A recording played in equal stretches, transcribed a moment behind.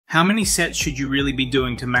How many sets should you really be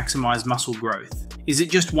doing to maximize muscle growth? Is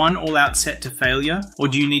it just one all-out set to failure, or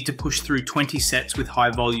do you need to push through 20 sets with high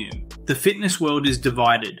volume? The fitness world is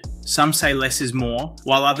divided. Some say less is more,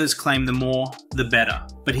 while others claim the more, the better.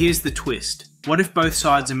 But here's the twist. What if both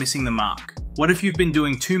sides are missing the mark? What if you've been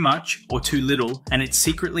doing too much or too little and it's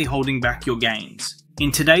secretly holding back your gains?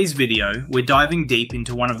 In today's video, we're diving deep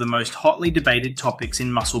into one of the most hotly debated topics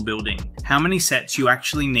in muscle building: how many sets you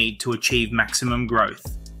actually need to achieve maximum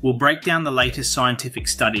growth. We'll break down the latest scientific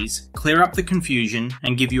studies, clear up the confusion,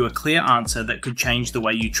 and give you a clear answer that could change the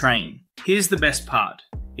way you train. Here's the best part.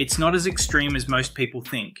 It's not as extreme as most people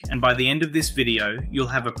think, and by the end of this video, you'll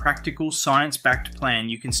have a practical, science-backed plan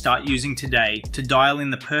you can start using today to dial in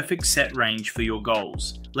the perfect set range for your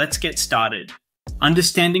goals. Let's get started.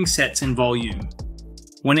 Understanding sets and volume.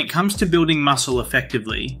 When it comes to building muscle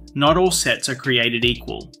effectively, not all sets are created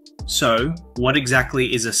equal. So, what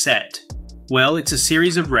exactly is a set? Well, it's a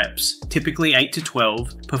series of reps, typically 8 to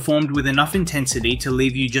 12, performed with enough intensity to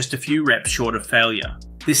leave you just a few reps short of failure.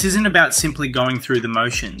 This isn't about simply going through the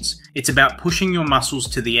motions, it's about pushing your muscles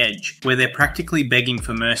to the edge, where they're practically begging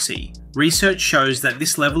for mercy. Research shows that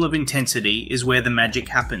this level of intensity is where the magic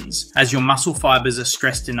happens, as your muscle fibers are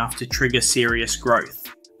stressed enough to trigger serious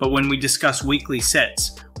growth. But when we discuss weekly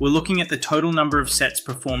sets, we're looking at the total number of sets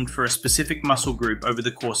performed for a specific muscle group over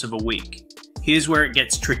the course of a week. Here's where it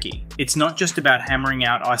gets tricky. It's not just about hammering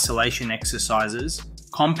out isolation exercises.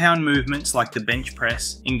 Compound movements like the bench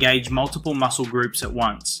press engage multiple muscle groups at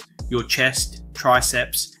once. Your chest,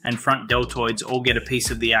 triceps, and front deltoids all get a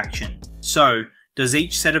piece of the action. So, does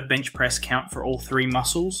each set of bench press count for all three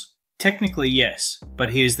muscles? Technically yes,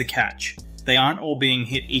 but here's the catch. They aren't all being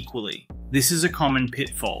hit equally. This is a common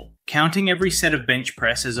pitfall. Counting every set of bench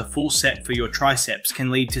press as a full set for your triceps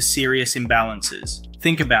can lead to serious imbalances.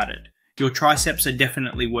 Think about it. Your triceps are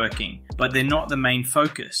definitely working, but they're not the main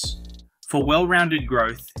focus. For well-rounded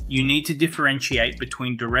growth, you need to differentiate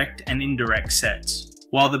between direct and indirect sets.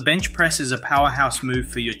 While the bench press is a powerhouse move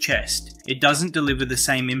for your chest, it doesn't deliver the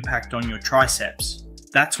same impact on your triceps.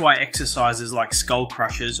 That's why exercises like skull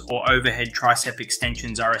crushers or overhead tricep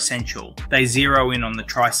extensions are essential. They zero in on the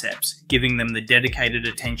triceps, giving them the dedicated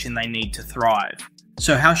attention they need to thrive.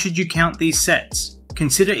 So how should you count these sets?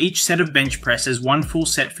 Consider each set of bench press as one full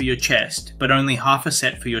set for your chest, but only half a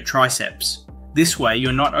set for your triceps. This way,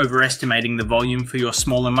 you're not overestimating the volume for your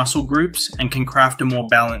smaller muscle groups and can craft a more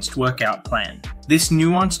balanced workout plan. This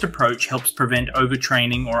nuanced approach helps prevent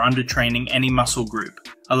overtraining or undertraining any muscle group,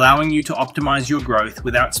 allowing you to optimize your growth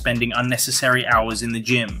without spending unnecessary hours in the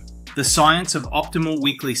gym. The science of optimal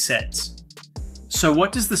weekly sets. So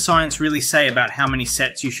what does the science really say about how many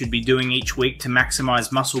sets you should be doing each week to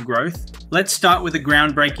maximize muscle growth? Let's start with a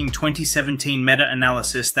groundbreaking 2017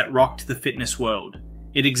 meta-analysis that rocked the fitness world.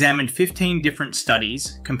 It examined 15 different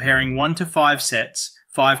studies, comparing 1 to 5 sets,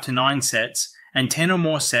 5 to 9 sets, and 10 or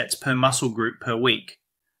more sets per muscle group per week.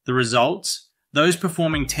 The results? Those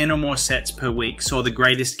performing 10 or more sets per week saw the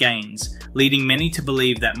greatest gains, leading many to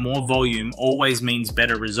believe that more volume always means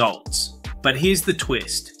better results. But here's the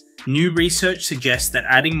twist. New research suggests that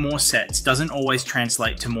adding more sets doesn't always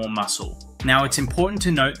translate to more muscle. Now, it's important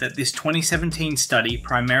to note that this 2017 study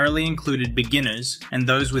primarily included beginners and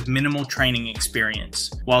those with minimal training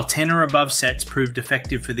experience. While 10 or above sets proved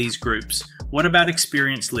effective for these groups, what about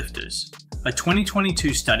experienced lifters? A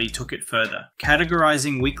 2022 study took it further,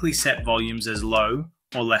 categorizing weekly set volumes as low,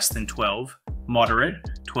 or less than 12, moderate,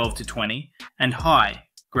 12 to 20, and high,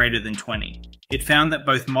 greater than 20. It found that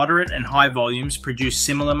both moderate and high volumes produce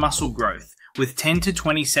similar muscle growth, with 10 to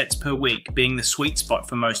 20 sets per week being the sweet spot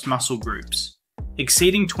for most muscle groups.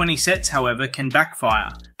 Exceeding 20 sets, however, can backfire,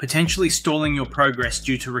 potentially stalling your progress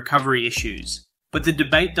due to recovery issues. But the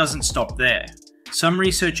debate doesn't stop there. Some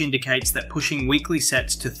research indicates that pushing weekly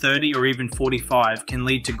sets to 30 or even 45 can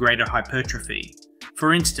lead to greater hypertrophy.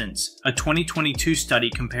 For instance, a 2022 study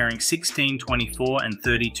comparing 16, 24, and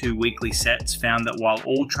 32 weekly sets found that while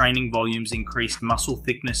all training volumes increased muscle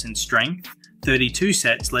thickness and strength, 32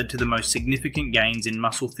 sets led to the most significant gains in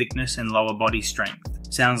muscle thickness and lower body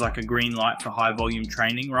strength. Sounds like a green light for high volume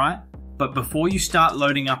training, right? But before you start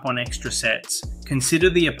loading up on extra sets, consider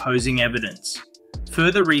the opposing evidence.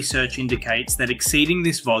 Further research indicates that exceeding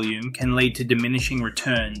this volume can lead to diminishing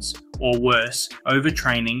returns, or worse,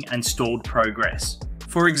 overtraining and stalled progress.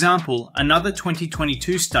 For example, another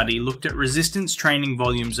 2022 study looked at resistance training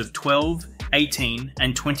volumes of 12, 18,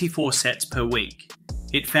 and 24 sets per week.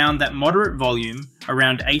 It found that moderate volume,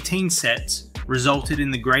 around 18 sets, resulted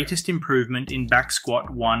in the greatest improvement in back squat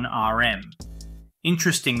 1 RM.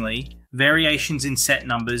 Interestingly, variations in set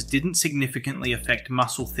numbers didn't significantly affect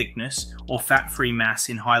muscle thickness or fat-free mass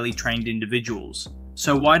in highly trained individuals.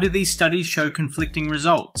 So why do these studies show conflicting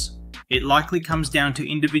results? It likely comes down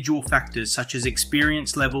to individual factors such as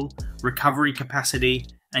experience level, recovery capacity,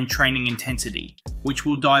 and training intensity, which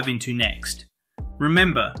we'll dive into next.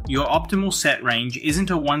 Remember, your optimal set range isn't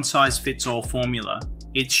a one-size-fits-all formula.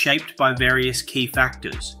 It's shaped by various key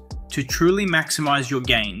factors. To truly maximize your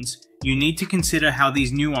gains, you need to consider how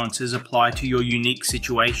these nuances apply to your unique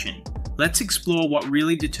situation. Let's explore what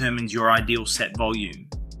really determines your ideal set volume.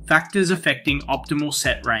 Factors affecting optimal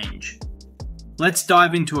set range. Let's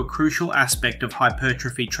dive into a crucial aspect of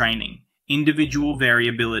hypertrophy training: individual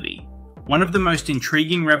variability. One of the most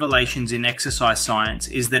intriguing revelations in exercise science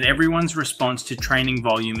is that everyone's response to training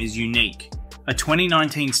volume is unique. A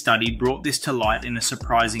 2019 study brought this to light in a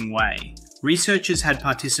surprising way. Researchers had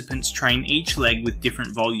participants train each leg with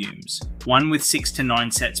different volumes, one with 6 to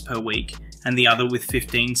 9 sets per week and the other with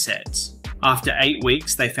 15 sets. After 8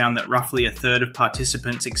 weeks, they found that roughly a third of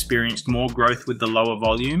participants experienced more growth with the lower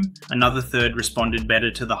volume, another third responded better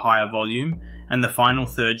to the higher volume, and the final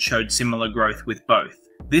third showed similar growth with both.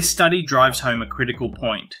 This study drives home a critical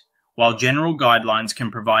point. While general guidelines can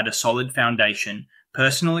provide a solid foundation,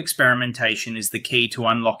 personal experimentation is the key to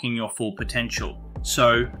unlocking your full potential.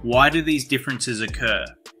 So, why do these differences occur?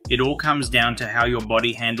 It all comes down to how your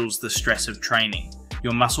body handles the stress of training.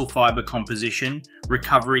 Your muscle fiber composition,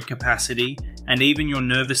 recovery capacity, and even your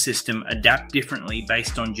nervous system adapt differently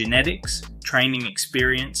based on genetics, training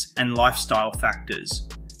experience, and lifestyle factors.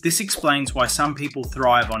 This explains why some people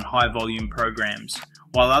thrive on high-volume programs,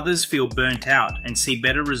 while others feel burnt out and see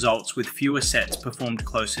better results with fewer sets performed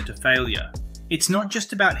closer to failure. It's not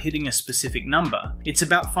just about hitting a specific number, it's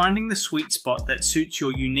about finding the sweet spot that suits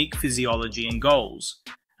your unique physiology and goals.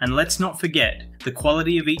 And let's not forget, the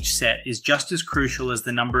quality of each set is just as crucial as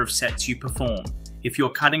the number of sets you perform. If you're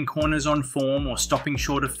cutting corners on form or stopping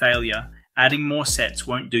short of failure, adding more sets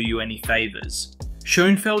won't do you any favors.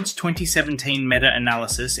 Schoenfeld's 2017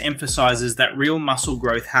 meta-analysis emphasizes that real muscle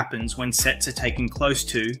growth happens when sets are taken close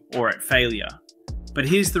to or at failure. But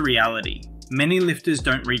here's the reality. Many lifters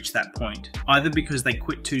don't reach that point, either because they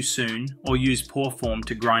quit too soon or use poor form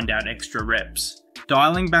to grind out extra reps.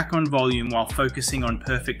 Dialing back on volume while focusing on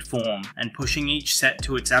perfect form and pushing each set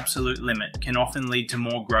to its absolute limit can often lead to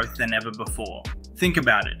more growth than ever before. Think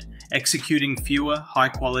about it. Executing fewer,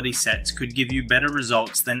 high-quality sets could give you better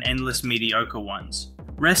results than endless mediocre ones.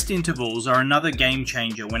 Rest intervals are another game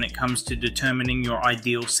changer when it comes to determining your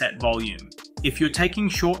ideal set volume. If you're taking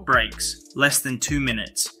short breaks, less than 2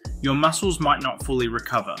 minutes, your muscles might not fully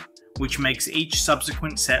recover, which makes each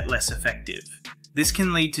subsequent set less effective. This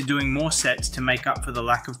can lead to doing more sets to make up for the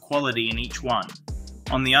lack of quality in each one.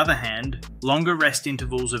 On the other hand, longer rest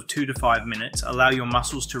intervals of 2 to 5 minutes allow your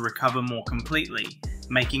muscles to recover more completely,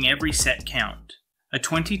 making every set count. A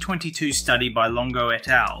 2022 study by Longo et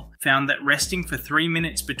al. Found that resting for 3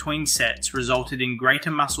 minutes between sets resulted in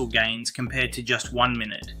greater muscle gains compared to just 1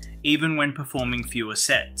 minute, even when performing fewer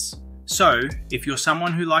sets. So, if you're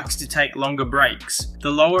someone who likes to take longer breaks, the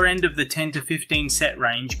lower end of the 10 to 15 set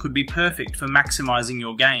range could be perfect for maximizing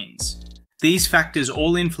your gains. These factors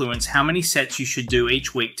all influence how many sets you should do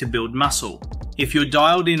each week to build muscle. If you're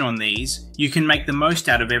dialed in on these, you can make the most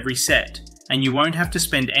out of every set, and you won't have to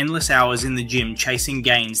spend endless hours in the gym chasing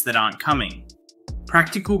gains that aren't coming.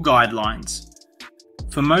 Practical guidelines.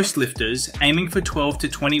 For most lifters, aiming for 12 to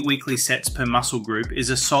 20 weekly sets per muscle group is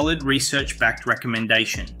a solid research-backed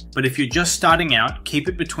recommendation. But if you're just starting out, keep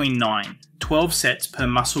it between 9-12 sets per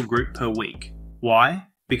muscle group per week. Why?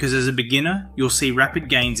 Because as a beginner, you'll see rapid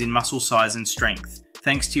gains in muscle size and strength,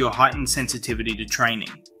 thanks to your heightened sensitivity to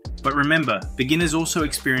training. But remember, beginners also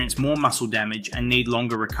experience more muscle damage and need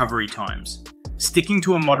longer recovery times. Sticking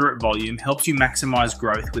to a moderate volume helps you maximize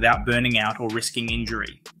growth without burning out or risking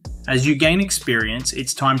injury. As you gain experience,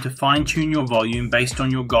 it's time to fine-tune your volume based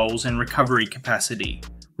on your goals and recovery capacity.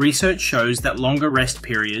 Research shows that longer rest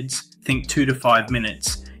periods, think 2 to 5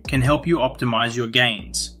 minutes, can help you optimize your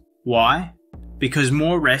gains. Why? Because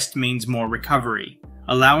more rest means more recovery,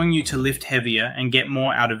 allowing you to lift heavier and get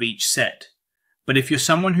more out of each set. But if you're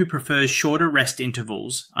someone who prefers shorter rest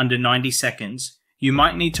intervals, under 90 seconds, you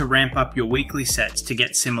might need to ramp up your weekly sets to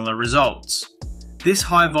get similar results. This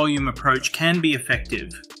high-volume approach can be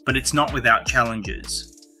effective, but it's not without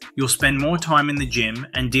challenges. You'll spend more time in the gym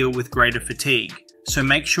and deal with greater fatigue, so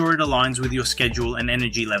make sure it aligns with your schedule and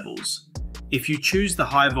energy levels. If you choose the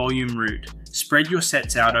high-volume route, spread your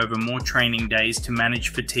sets out over more training days to manage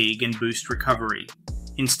fatigue and boost recovery.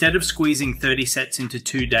 Instead of squeezing 30 sets into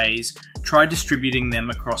 2 days, try distributing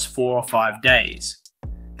them across 4 or 5 days.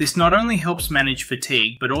 This not only helps manage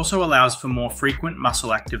fatigue, but also allows for more frequent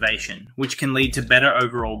muscle activation, which can lead to better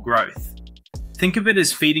overall growth. Think of it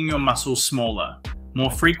as feeding your muscles smaller.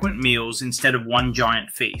 more frequent meals instead of one giant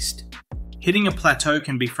feast. Hitting a plateau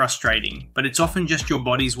can be frustrating, but it's often just your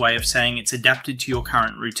body's way of saying it's adapted to your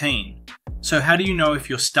current routine. So how do you know if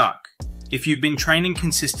you're stuck? If you've been training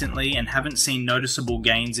consistently and haven't seen noticeable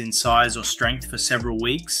gains in size or strength for several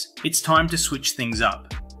weeks, it's time to switch things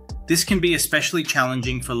up. This can be especially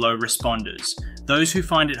challenging for low responders, those who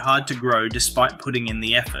find it hard to grow despite putting in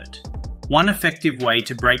the effort. One effective way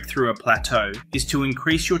to break through a plateau is to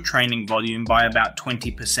increase your training volume by about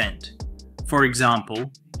 20%. For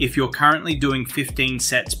example, if you're currently doing 15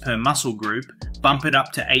 sets per muscle group, bump it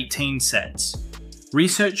up to 18 sets.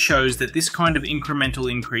 Research shows that this kind of incremental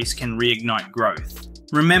increase can reignite growth.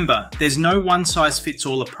 Remember, there's no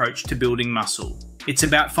one-size-fits-all approach to building muscle. It's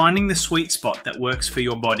about finding the sweet spot that works for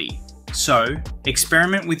your body. So,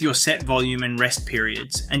 experiment with your set volume and rest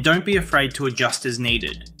periods, and don't be afraid to adjust as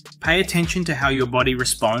needed. Pay attention to how your body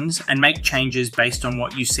responds and make changes based on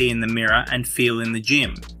what you see in the mirror and feel in the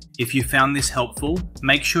gym. If you found this helpful,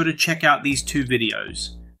 make sure to check out these 2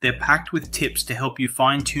 videos. They're packed with tips to help you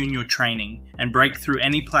fine-tune your training and break through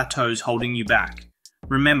any plateaus holding you back.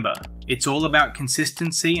 Remember, it's all about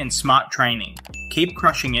consistency and smart training. Keep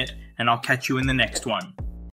crushing it, and I'll catch you in the next one.